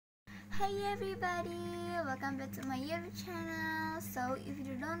Hey everybody, welcome back to my YouTube channel. So if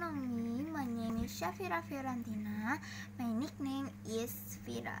you don't know me, my name is Syafira. My nickname is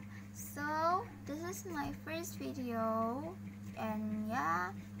Fira. So this is my first video, and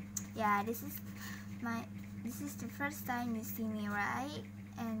this is the first time you see me, right?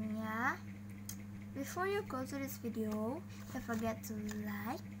 And before you go to this video, don't forget to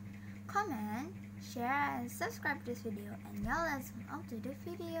like, comment, share, and subscribe to this video. And let's move on to the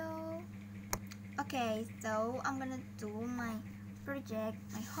video. Okay, so I'm gonna do my project,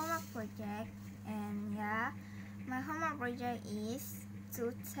 my homework project, and my homework project is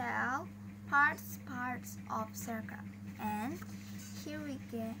to tell parts of circle. And here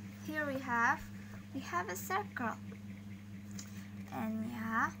we have a circle. And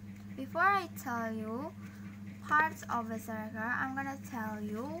before I tell you parts of a circle, I'm gonna tell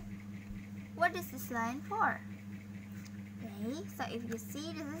you what is this line for. Okay, so if you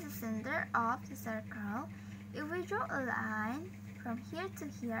see, this is the center of the circle. If we draw a line from here to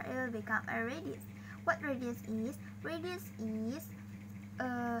here, it will become a radius. What radius is? Radius is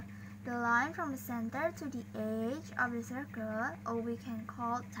the line from the center to the edge of the circle, or we can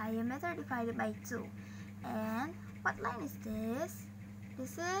call diameter divided by 2. And what line is this?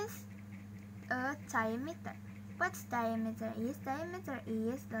 This is a diameter. What's diameter is? Diameter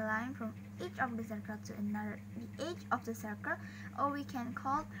is the line from edge of the circle to the edge of the circle, or we can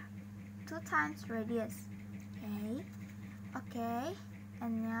call 2 times radius. Okay,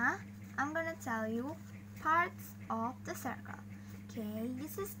 and I'm gonna tell you parts of the circle. Okay,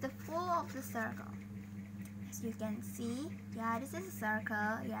 this is the full of the circle. As you can see, this is a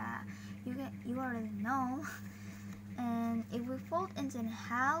circle. You already know. And if we fold into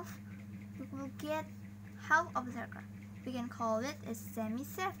half, we will get half of a circle. We can call it a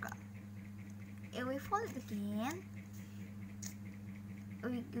semicircle. If we fold it again,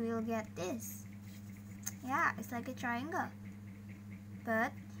 we will get this. It's like a triangle,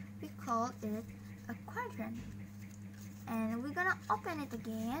 but we call it a quadrant. And we're gonna open it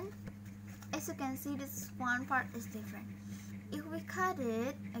again. As you can see, this one part is different. If we cut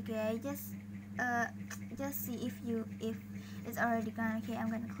it, okay, just see if it's already gone. Okay, I'm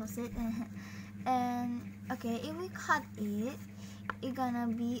gonna close it. And okay, if we cut it, it's gonna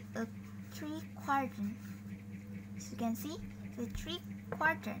be a 3 quadrant. As you can see, the 3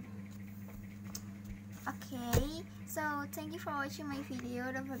 quadrant. Okay, so thank you for watching my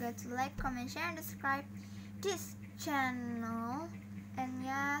video. Don't forget to like, comment, share, and subscribe this channel. And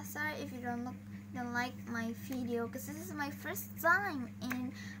sorry if you don't like my video, because this is my first time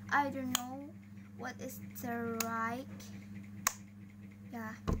and I don't know what is the right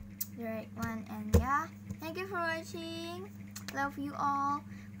one. And thank you for watching. Love you all.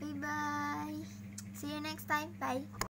 Bye bye. See you next time. Bye.